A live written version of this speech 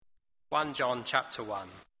1 John chapter 1.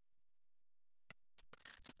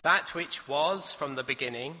 That which was from the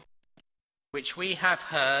beginning, which we have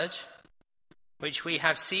heard, which we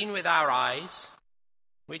have seen with our eyes,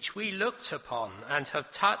 which we looked upon and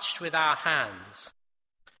have touched with our hands,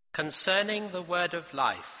 concerning the word of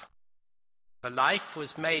life. The life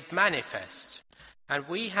was made manifest, and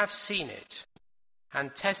we have seen it,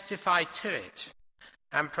 and testified to it,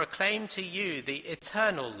 and proclaim to you the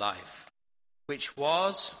eternal life, which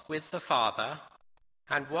was with the Father,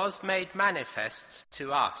 and was made manifest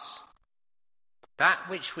to us. That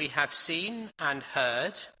which we have seen and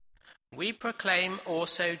heard, we proclaim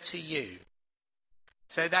also to you,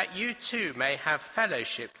 so that you too may have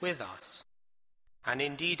fellowship with us. And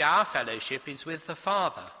indeed our fellowship is with the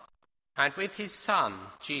Father, and with his Son,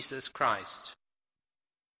 Jesus Christ.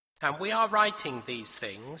 And we are writing these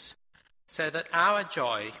things so that our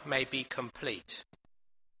joy may be complete.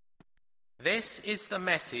 This is the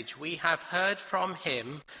message we have heard from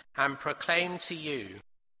him and proclaim to you,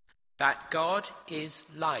 that God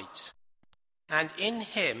is light, and in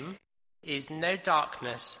him is no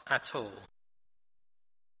darkness at all.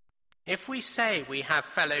 If we say we have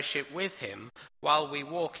fellowship with him while we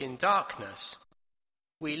walk in darkness,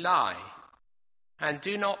 we lie and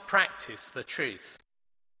do not practice the truth.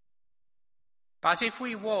 But if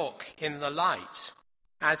we walk in the light,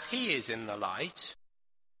 as he is in the light,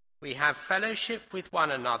 we have fellowship with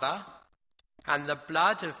one another, and the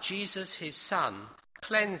blood of Jesus his Son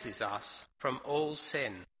cleanses us from all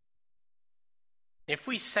sin. If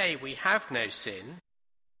we say we have no sin,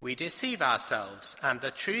 we deceive ourselves, and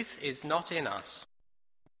the truth is not in us.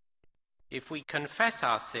 If we confess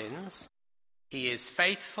our sins, he is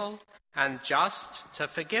faithful and just to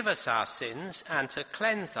forgive us our sins and to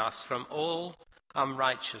cleanse us from all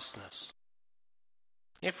unrighteousness.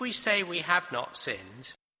 If we say we have not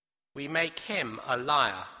sinned, we make him a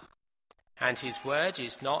liar, and his word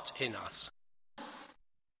is not in us.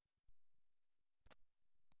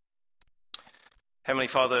 Heavenly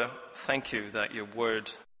Father, thank you that your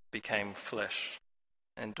word became flesh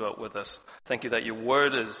and dwelt with us. Thank you that your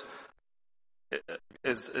word is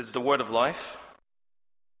the word of life,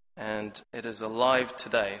 and it is alive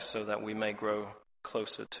today so that we may grow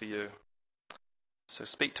closer to you. So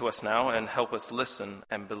speak to us now and help us listen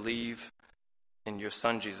and believe in your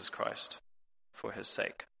Son, Jesus Christ, for his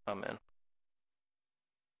sake. Amen.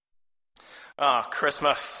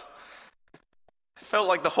 Christmas. It felt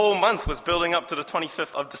like the whole month was building up to the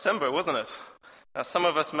 25th of December, wasn't it? Some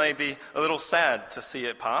of us may be a little sad to see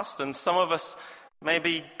it past, and some of us may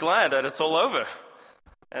be glad that it's all over.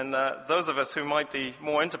 And those of us who might be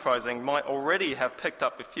more enterprising might already have picked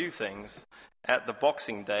up a few things at the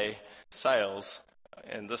Boxing Day sales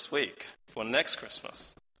in this week for next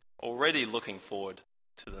Christmas. Already looking forward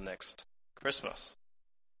to the next Christmas.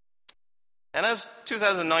 And as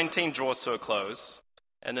 2019 draws to a close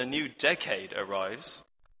and a new decade arrives,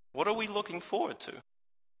 what are we looking forward to?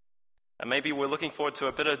 And maybe we're looking forward to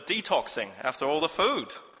a bit of detoxing after all the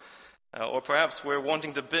food. Or perhaps we're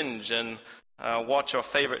wanting to binge and watch our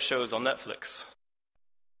favorite shows on Netflix.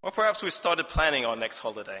 Or perhaps we started planning our next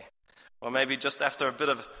holiday. Or maybe just after a bit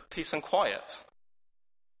of peace and quiet.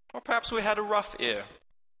 Or perhaps we had a rough year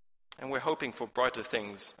and we're hoping for brighter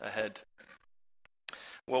things ahead.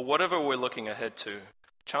 Well, whatever we're looking ahead to,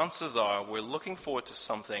 chances are we're looking forward to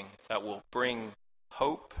something that will bring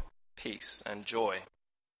hope, peace, and joy.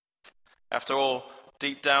 After all,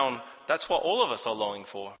 deep down, that's what all of us are longing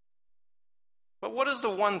for. But what is the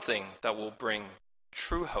one thing that will bring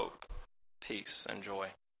true hope, peace, and joy?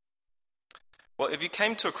 Well, if you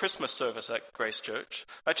came to a Christmas service at Grace Church,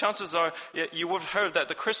 chances are you would have heard that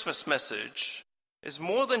the Christmas message is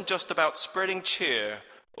more than just about spreading cheer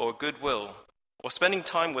or goodwill, or spending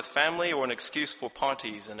time with family or an excuse for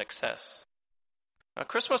parties and excess. Now,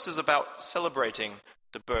 Christmas is about celebrating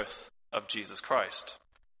the birth of Jesus Christ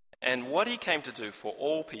and what he came to do for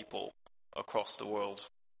all people across the world.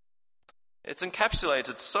 It's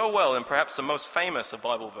encapsulated so well in perhaps the most famous of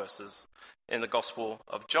Bible verses in the Gospel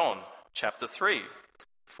of John, chapter 3.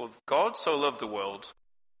 For God so loved the world,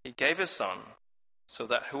 he gave his Son, so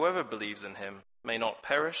that whoever believes in him may not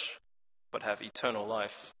perish, but have eternal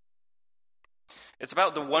life. It's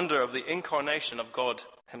about the wonder of the incarnation of God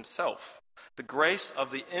himself, the grace of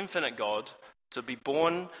the infinite God to be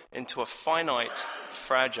born into a finite,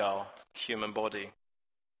 fragile human body.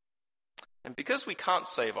 And because we can't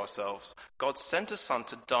save ourselves, God sent his Son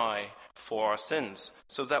to die for our sins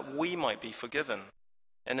so that we might be forgiven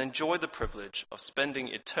and enjoy the privilege of spending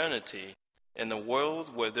eternity in a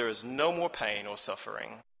world where there is no more pain or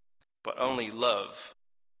suffering, but only love,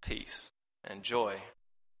 peace, and joy.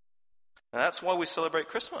 And that's why we celebrate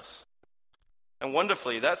Christmas. And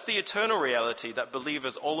wonderfully, that's the eternal reality that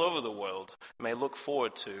believers all over the world may look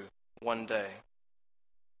forward to one day.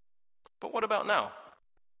 But what about now?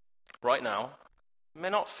 Right now, it may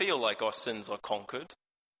not feel like our sins are conquered.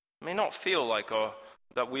 It may not feel like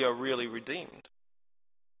that we are really redeemed.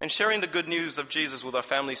 And sharing the good news of Jesus with our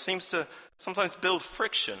family seems to sometimes build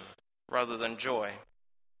friction rather than joy.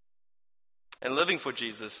 And living for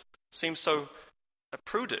Jesus seems so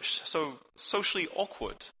prudish, so socially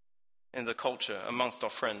awkward in the culture amongst our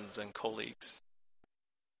friends and colleagues.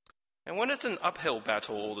 And when it's an uphill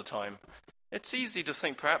battle all the time, it's easy to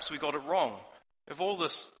think perhaps we got it wrong if all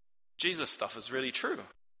this Jesus stuff is really true.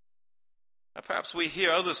 And perhaps we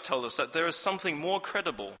hear others tell us that there is something more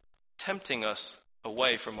credible tempting us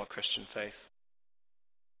away from our Christian faith.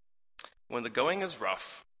 When the going is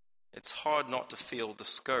rough, it's hard not to feel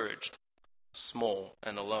discouraged, small,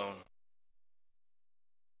 and alone.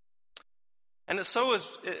 And it's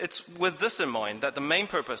with this in mind that the main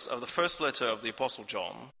purpose of the first letter of the Apostle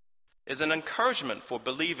John is an encouragement for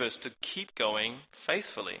believers to keep going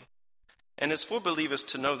faithfully. And it's for believers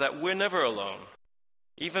to know that we're never alone,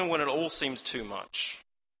 even when it all seems too much,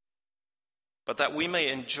 but that we may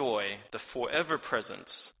enjoy the forever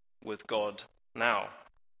presence with God now.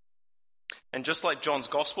 And just like John's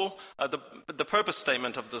Gospel, the purpose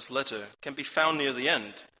statement of this letter can be found near the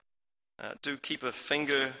end. Do keep a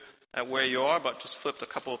finger at where you are, but just flipped a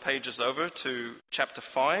couple of pages over to chapter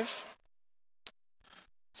 5.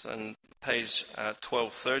 It's on page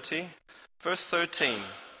 1230. Verse 13.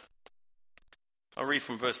 I'll read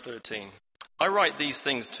from verse 13. I write these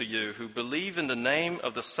things to you who believe in the name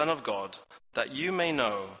of the Son of God, that you may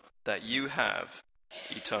know that you have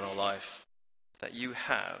eternal life. That you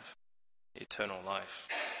have eternal life.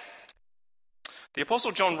 The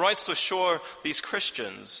Apostle John writes to assure these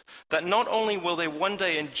Christians that not only will they one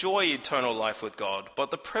day enjoy eternal life with God,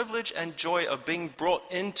 but the privilege and joy of being brought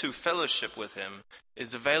into fellowship with Him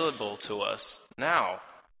is available to us now.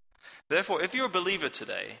 Therefore, if you're a believer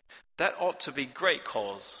today, that ought to be great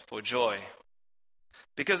cause for joy.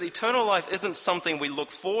 Because eternal life isn't something we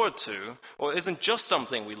look forward to, or isn't just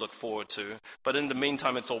something we look forward to, but in the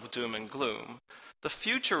meantime it's all doom and gloom. The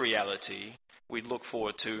future reality we look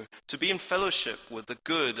forward to be in fellowship with the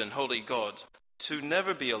good and holy God, to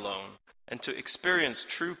never be alone, and to experience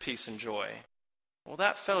true peace and joy. Well,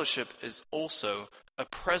 that fellowship is also a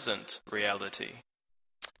present reality.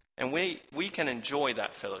 And we can enjoy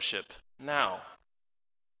that fellowship now.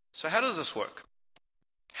 So how does this work?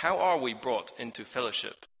 How are we brought into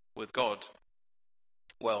fellowship with God?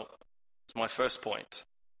 Well, it's my first point.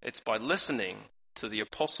 It's by listening to the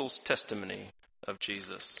apostles' testimony of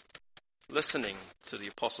Jesus. Listening to the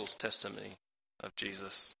apostles' testimony of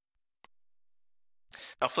Jesus.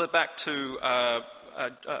 Now flip back to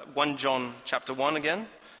 1 John chapter 1 again,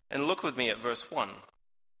 and look with me at verse 1.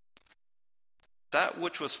 That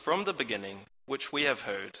which was from the beginning, which we have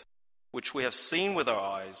heard, which we have seen with our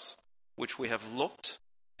eyes, which we have looked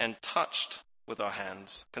and touched with our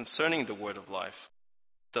hands, concerning the word of life.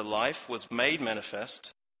 The life was made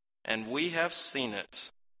manifest, and we have seen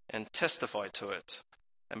it, and testified to it,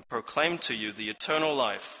 and proclaimed to you the eternal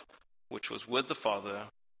life, which was with the Father,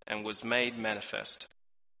 and was made manifest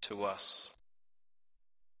to us.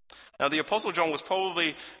 Now, the Apostle John was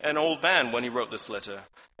probably an old man when he wrote this letter.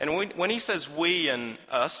 And when he says we and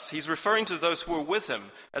us, he's referring to those who were with him,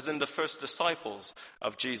 as in the first disciples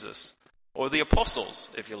of Jesus, or the apostles,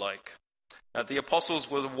 if you like. The apostles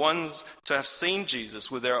were the ones to have seen Jesus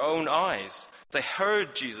with their own eyes. They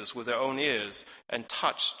heard Jesus with their own ears and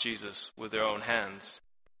touched Jesus with their own hands.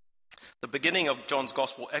 The beginning of John's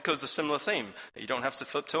Gospel echoes a similar theme. You don't have to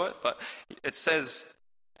flip to it, but it says,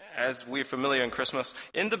 as we're familiar in Christmas,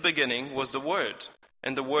 in the beginning was the Word,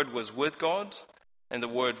 and the Word was with God, and the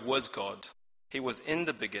Word was God. He was in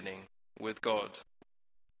the beginning with God.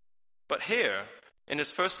 But here, in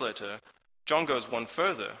his first letter, John goes one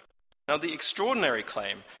further. Now, the extraordinary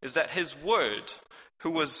claim is that his Word, who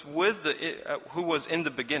was in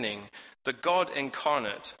the beginning, the God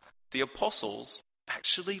incarnate, the apostles,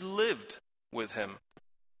 actually lived with him.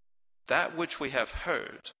 That which we have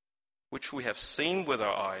heard, which we have seen with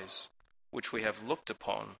our eyes, which we have looked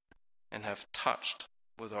upon and have touched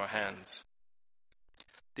with our hands.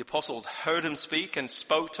 The apostles heard him speak and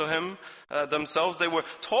spoke to him themselves. They were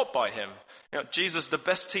taught by him. Jesus, the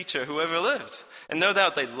best teacher who ever lived. And no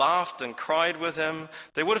doubt they laughed and cried with him.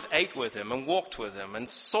 They would have ate with him and walked with him and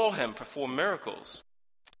saw him perform miracles.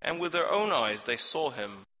 And with their own eyes they saw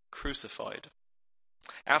him crucified.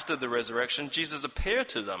 After the resurrection, Jesus appeared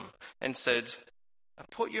to them and said,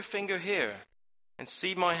 "Put your finger here and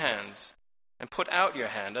see my hands, and put out your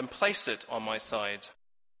hand and place it on my side.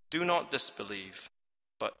 Do not disbelieve,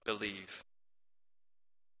 but believe."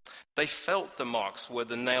 They felt the marks where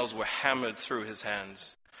the nails were hammered through his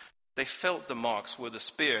hands. They felt the marks where the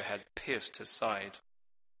spear had pierced his side.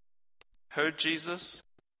 Heard Jesus,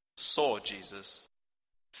 saw Jesus,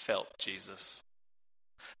 felt Jesus.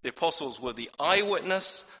 The apostles were the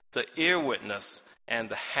eyewitness, the ear witness, and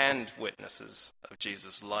the hand witnesses of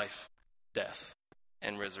Jesus' life, death,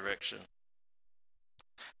 and resurrection.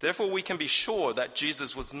 Therefore, we can be sure that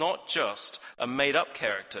Jesus was not just a made-up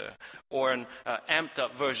character or an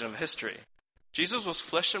amped-up version of history. Jesus was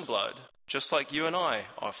flesh and blood, just like you and I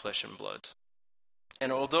are flesh and blood.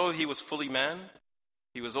 And although he was fully man,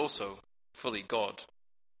 he was also fully God.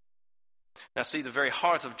 Now see the very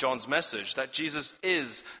heart of John's message, that Jesus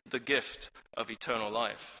is the gift of eternal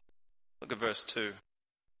life. Look at verse 2.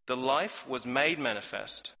 "The life was made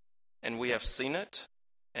manifest, and we have seen it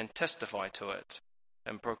and testify to it,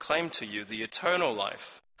 and proclaim to you the eternal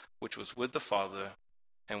life, which was with the Father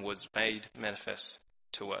and was made manifest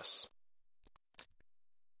to us."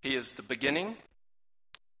 He is the beginning,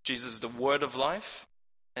 Jesus is the word of life,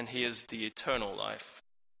 and he is the eternal life.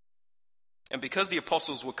 And because the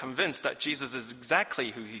apostles were convinced that Jesus is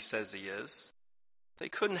exactly who he says he is, they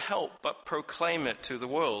couldn't help but proclaim it to the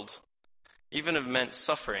world, even if it meant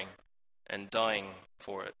suffering and dying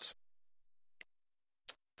for it.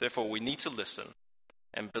 Therefore, we need to listen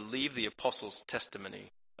and believe the apostles'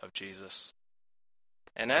 testimony of Jesus.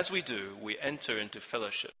 And as we do, we enter into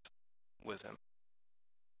fellowship with him.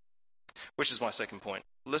 Which is my second point.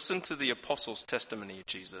 Listen to the apostles' testimony of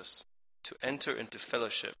Jesus to enter into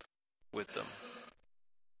fellowship with them.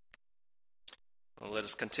 Well, let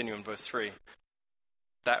us continue in verse 3.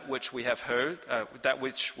 That which we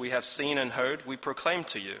have seen and heard, we proclaim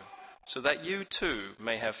to you, so that you too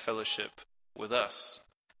may have fellowship with us.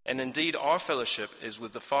 And indeed, our fellowship is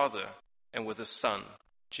with the Father and with his Son,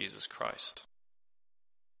 Jesus Christ.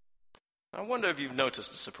 I wonder if you've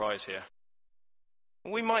noticed a surprise here.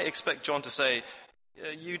 We might expect John to say,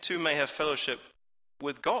 you too may have fellowship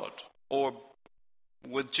with God, or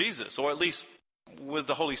with Jesus, or at least with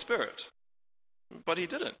the Holy Spirit. But he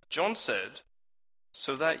didn't. John said,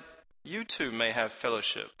 so that you too may have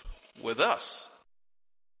fellowship with us.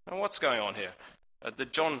 Now what's going on here?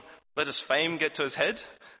 Did John let his fame get to his head?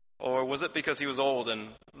 Or was it because he was old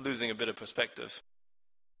and losing a bit of perspective?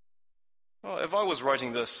 Well, if I was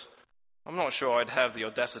writing this, I'm not sure I'd have the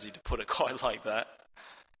audacity to put it quite like that.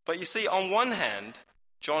 But you see, on one hand,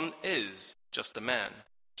 John is just a man,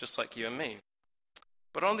 just like you and me.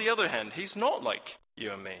 But on the other hand, he's not like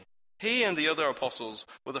you and me. He and the other apostles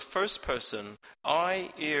were the first person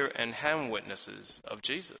eye, ear, and hand witnesses of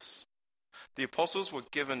Jesus. The apostles were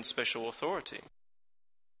given special authority.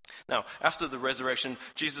 Now, after the resurrection,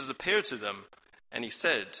 Jesus appeared to them, and he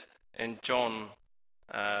said in John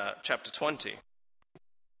chapter 20,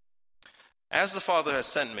 "As the Father has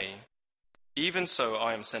sent me, even so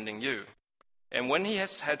I am sending you." And when he had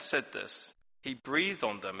said this, he breathed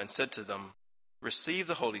on them and said to them, "Receive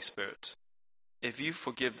the Holy Spirit. If you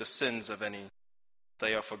forgive the sins of any,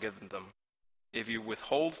 they are forgiven them. If you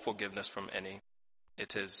withhold forgiveness from any,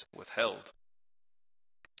 it is withheld."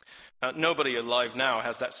 Now, nobody alive now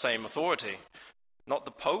has that same authority. Not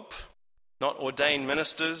the Pope, not ordained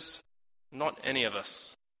ministers, not any of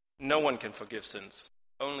us. No one can forgive sins.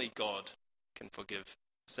 Only God can forgive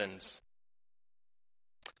sins.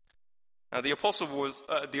 Now, the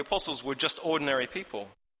apostles were just ordinary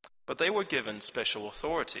people, but they were given special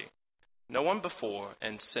authority. No one before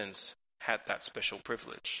and since had that special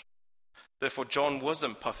privilege. Therefore, John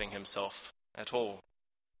wasn't puffing himself at all.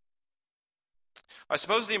 I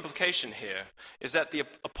suppose the implication here is that the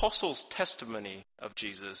apostles' testimony of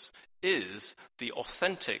Jesus is the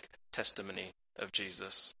authentic testimony of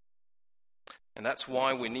Jesus. And that's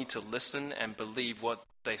why we need to listen and believe what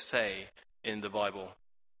they say in the Bible.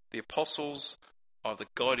 The apostles are the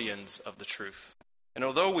guardians of the truth. And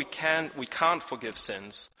although we can't forgive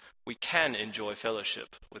sins, we can enjoy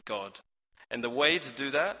fellowship with God. And the way to do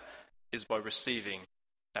that is by receiving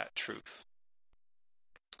that truth.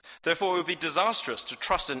 Therefore, it would be disastrous to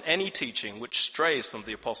trust in any teaching which strays from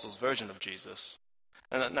the apostles' version of Jesus.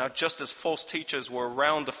 And now, just as false teachers were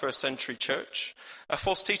around the first century church, a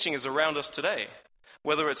false teaching is around us today.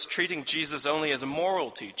 Whether it's treating Jesus only as a moral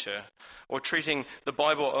teacher, or treating the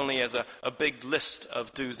Bible only as a big list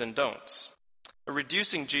of do's and don'ts.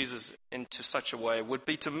 Reducing Jesus into such a way would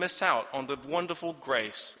be to miss out on the wonderful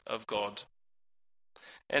grace of God.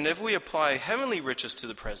 And if we apply heavenly riches to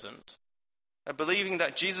the present, believing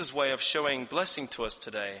that Jesus' way of showing blessing to us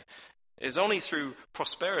today is only through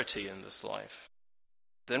prosperity in this life,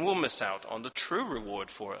 then we'll miss out on the true reward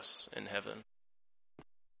for us in heaven.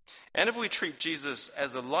 and if we treat Jesus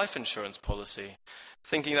as a life insurance policy,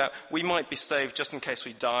 thinking that we might be saved just in case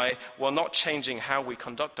we die while not changing how we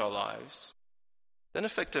conduct our lives, then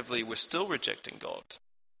effectively we're still rejecting God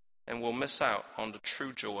and we'll miss out on the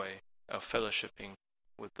true joy of fellowshipping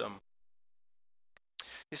with them.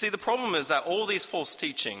 You see, the problem is that all these false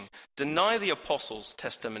teaching deny the apostles'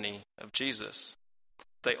 testimony of Jesus.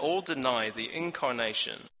 They all deny the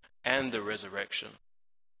incarnation and the resurrection.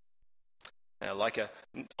 Now, like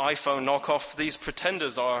an iPhone knockoff, these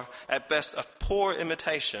pretenders are, at best, a poor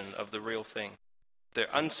imitation of the real thing. They're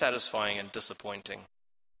unsatisfying and disappointing,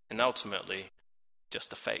 and ultimately,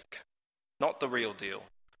 just a fake, not the real deal.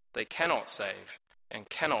 They cannot save and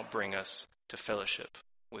cannot bring us to fellowship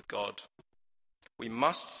with God. We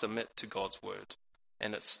must submit to God's word,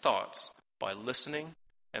 and it starts by listening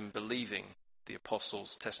and believing the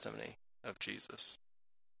apostles' testimony of Jesus.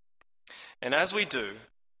 And as we do,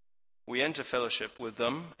 we enter fellowship with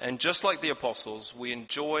them, and just like the apostles, we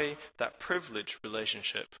enjoy that privileged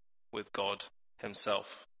relationship with God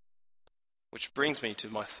himself. Which brings me to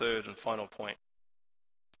my third and final point,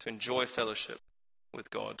 to enjoy fellowship with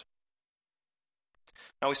God.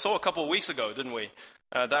 Now, we saw a couple of weeks ago, didn't we,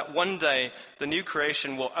 that one day the new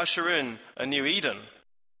creation will usher in a new Eden,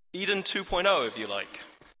 Eden 2.0 if you like,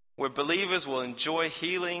 where believers will enjoy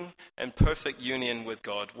healing and perfect union with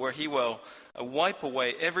God, where he will wipe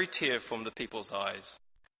away every tear from the people's eyes.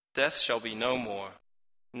 Death shall be no more,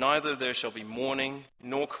 neither there shall be mourning,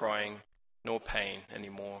 nor crying, nor pain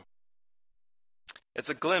anymore. It's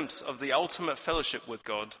a glimpse of the ultimate fellowship with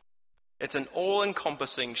God. It's an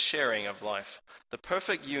all-encompassing sharing of life, the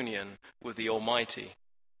perfect union with the Almighty,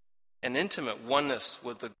 an intimate oneness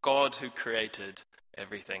with the God who created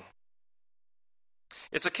everything.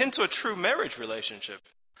 It's akin to a true marriage relationship,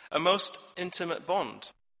 a most intimate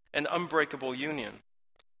bond, an unbreakable union.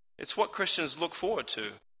 It's what Christians look forward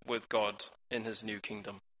to with God in his new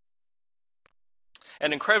kingdom.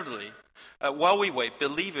 And incredibly, while we wait,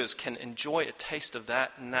 believers can enjoy a taste of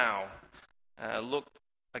that now. Look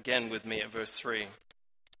again with me at verse 3.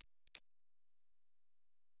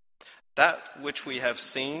 That which we have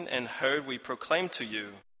seen and heard we proclaim to you,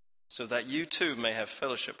 so that you too may have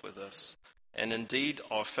fellowship with us. And indeed,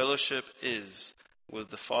 our fellowship is with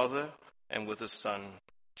the Father and with his Son,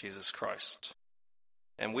 Jesus Christ.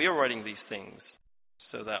 And we are writing these things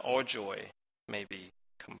so that our joy may be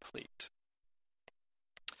complete.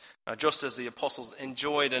 Just as the apostles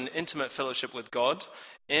enjoyed an intimate fellowship with God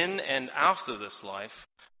in and after this life,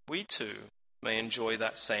 we too may enjoy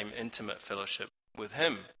that same intimate fellowship with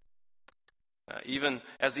him. Even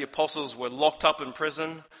as the apostles were locked up in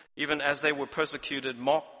prison, even as they were persecuted,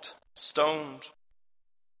 mocked, stoned,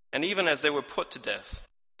 and even as they were put to death,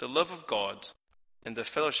 the love of God and their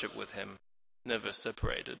fellowship with him never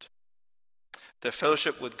separated. Their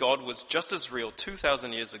fellowship with God was just as real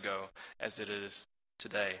 2,000 years ago as it is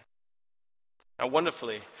today. Now,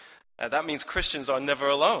 wonderfully, that means Christians are never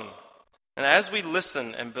alone. And as we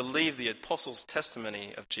listen and believe the apostles'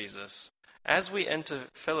 testimony of Jesus, as we enter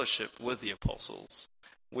fellowship with the apostles,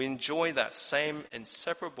 we enjoy that same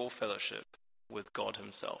inseparable fellowship with God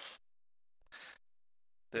himself.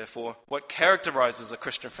 Therefore, what characterizes a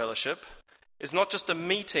Christian fellowship is not just a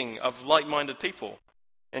meeting of like-minded people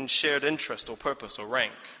in shared interest or purpose or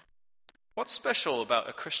rank. What's special about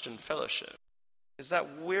a Christian fellowship is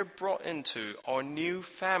that we're brought into our new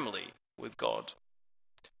family with God.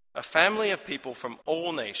 A family of people from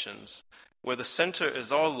all nations where the center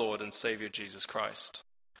is our Lord and Savior Jesus Christ.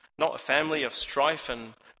 Not a family of strife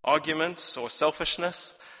and arguments or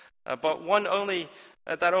selfishness, but one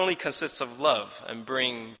that only consists of love and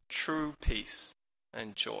bring true peace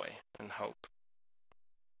and joy and hope.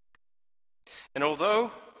 And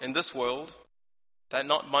although in this world that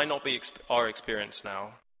might not be our experience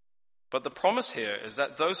now, but the promise here is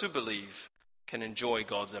that those who believe can enjoy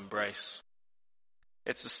God's embrace.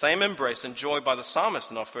 It's the same embrace enjoyed by the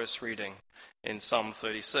psalmist in our first reading in Psalm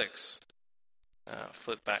 36.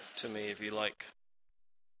 Flip back to me if you like.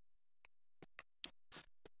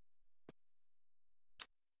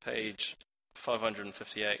 Page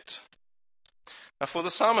 558. Now, for the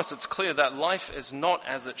psalmist, it's clear that life is not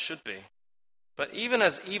as it should be. But even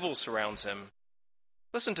as evil surrounds him,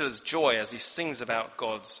 listen to his joy as he sings about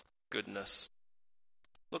God's goodness.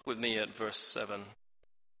 Look with me at verse 7.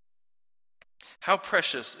 How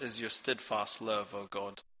precious is your steadfast love, O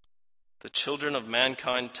God! The children of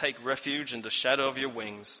mankind take refuge in the shadow of your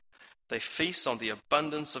wings. They feast on the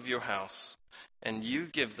abundance of your house, and you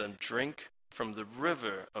give them drink from the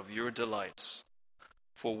river of your delights.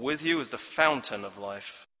 For with you is the fountain of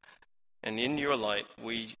life, and in your light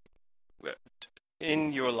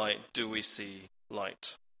do we see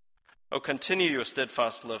light. Oh, continue your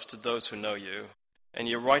steadfast love to those who know you, and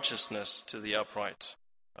your righteousness to the upright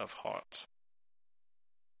of heart.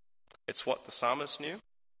 It's what the psalmist knew.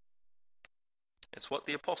 It's what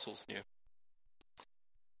the apostles knew.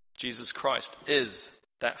 Jesus Christ is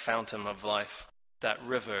that fountain of life, that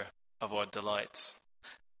river of our delights.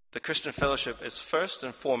 The Christian fellowship is first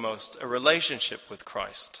and foremost a relationship with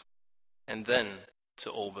Christ, and then to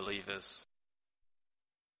all believers.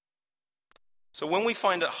 So when we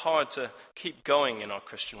find it hard to keep going in our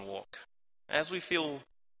Christian walk, as we feel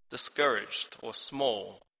discouraged or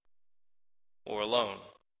small or alone,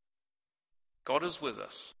 God is with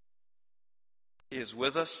us. He is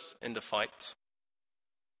with us in the fight.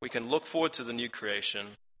 We can look forward to the new creation,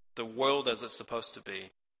 the world as it's supposed to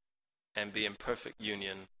be, and be in perfect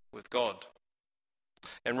union with God.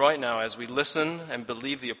 And right now, as we listen and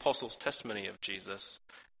believe the apostles' testimony of Jesus,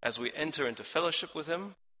 as we enter into fellowship with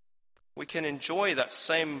him, we can enjoy that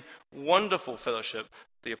same wonderful fellowship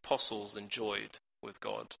the apostles enjoyed with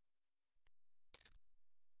God.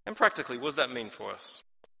 And practically, what does that mean for us?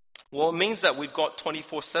 Well, it means that we've got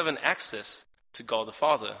 24/7 access to God the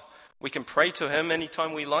Father. We can pray to him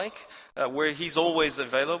anytime we like, where he's always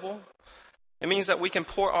available. It means that we can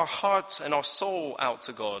pour our heart and our soul out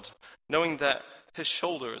to God, knowing that his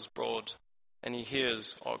shoulder is broad and he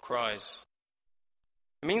hears our cries.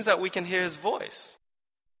 It means that we can hear his voice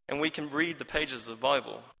and we can read the pages of the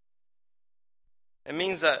Bible. It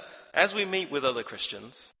means that as we meet with other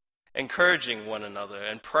Christians, encouraging one another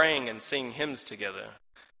and praying and singing hymns together,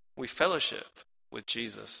 we fellowship with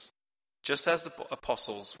Jesus, just as the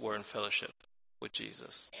apostles were in fellowship with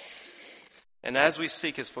Jesus. And as we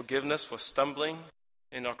seek his forgiveness for stumbling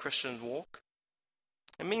in our Christian walk,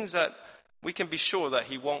 it means that we can be sure that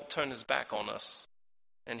he won't turn his back on us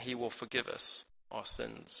and he will forgive us our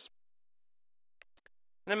sins.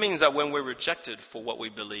 And it means that when we're rejected for what we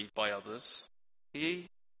believe by others,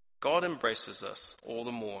 God embraces us all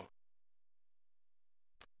the more.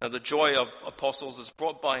 Now, the joy of apostles is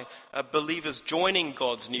brought by believers joining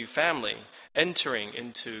God's new family, entering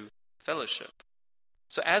into fellowship.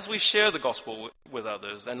 So as we share the gospel with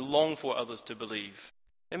others and long for others to believe,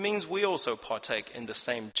 it means we also partake in the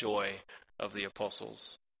same joy of the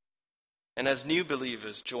apostles. And as new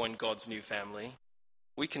believers join God's new family,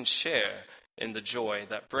 we can share in the joy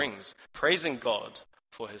that brings, praising God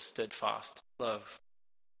for his steadfast love.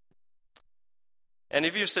 And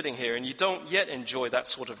if you're sitting here and you don't yet enjoy that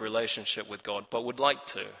sort of relationship with God, but would like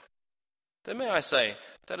to, then may I say,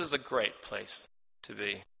 that is a great place to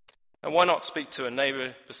be. And why not speak to a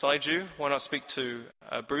neighbor beside you? Why not speak to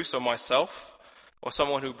Bruce or myself, or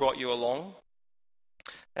someone who brought you along?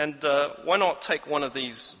 And why not take one of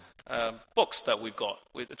these books that we've got?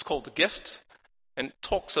 It's called The Gift, and it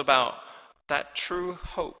talks about that true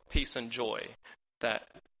hope, peace, and joy that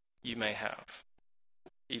you may have,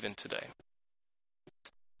 even today.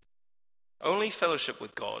 Only fellowship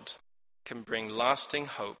with God can bring lasting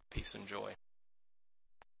hope, peace, and joy.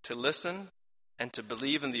 To listen and to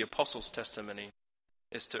believe in the apostles' testimony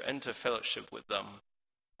is to enter fellowship with them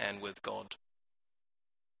and with God.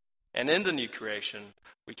 And in the new creation,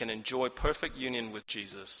 we can enjoy perfect union with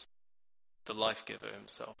Jesus, the life giver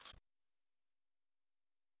himself.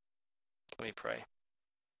 Let me pray.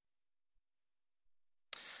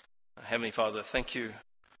 Heavenly Father, thank you.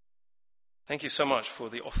 Thank you so much for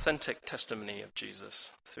the authentic testimony of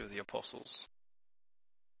Jesus through the apostles.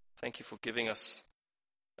 Thank you for giving us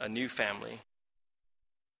a new family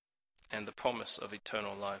and the promise of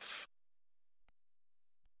eternal life.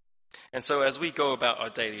 And so as we go about our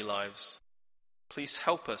daily lives, please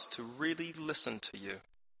help us to really listen to you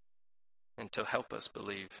and to help us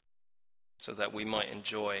believe so that we might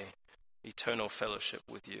enjoy eternal fellowship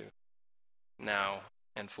with you now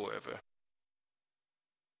and forever.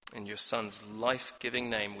 In your Son's life-giving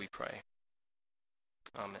name we pray.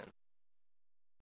 Amen.